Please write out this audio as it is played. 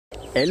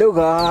Hello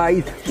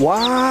guys,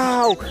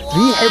 wow,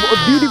 we have a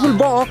beautiful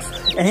box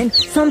and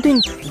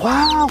something,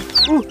 wow,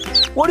 ooh,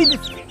 what is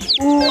this?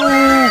 Ooh,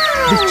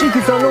 this chick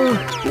is alone,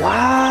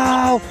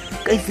 wow,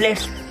 guys,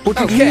 let's put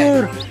it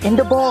here in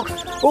the box.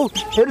 Oh,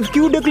 here is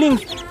cute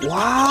ducklings,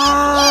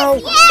 wow,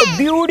 a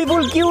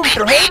beautiful cute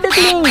red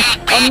duckling,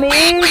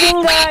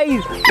 amazing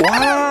guys,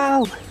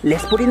 wow,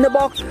 let's put in the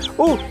box.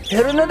 Oh,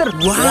 here another,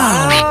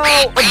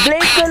 wow, a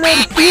black color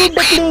cute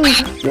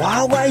duckling,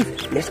 wow guys,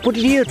 let's put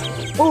it here.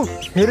 Oh,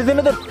 here is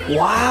another,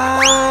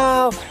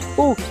 wow,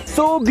 oh,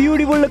 so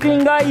beautiful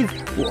duckling guys,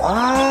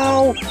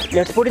 wow,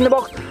 let's put in the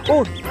box.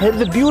 Oh, here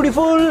is a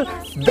beautiful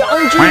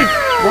brown chick,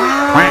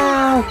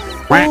 wow,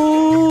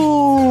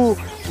 oh,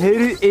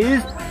 here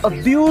is a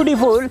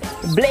beautiful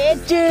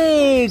black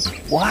chick,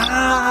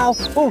 wow,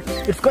 oh,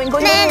 it's going, wow,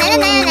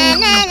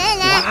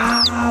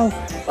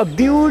 a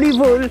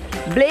beautiful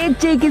black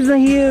chick is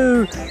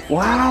here,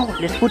 wow,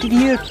 let's put it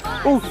here.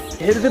 Oh,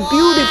 here is a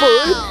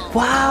beautiful,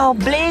 wow,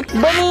 black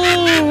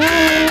bunny,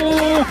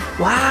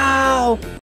 wow.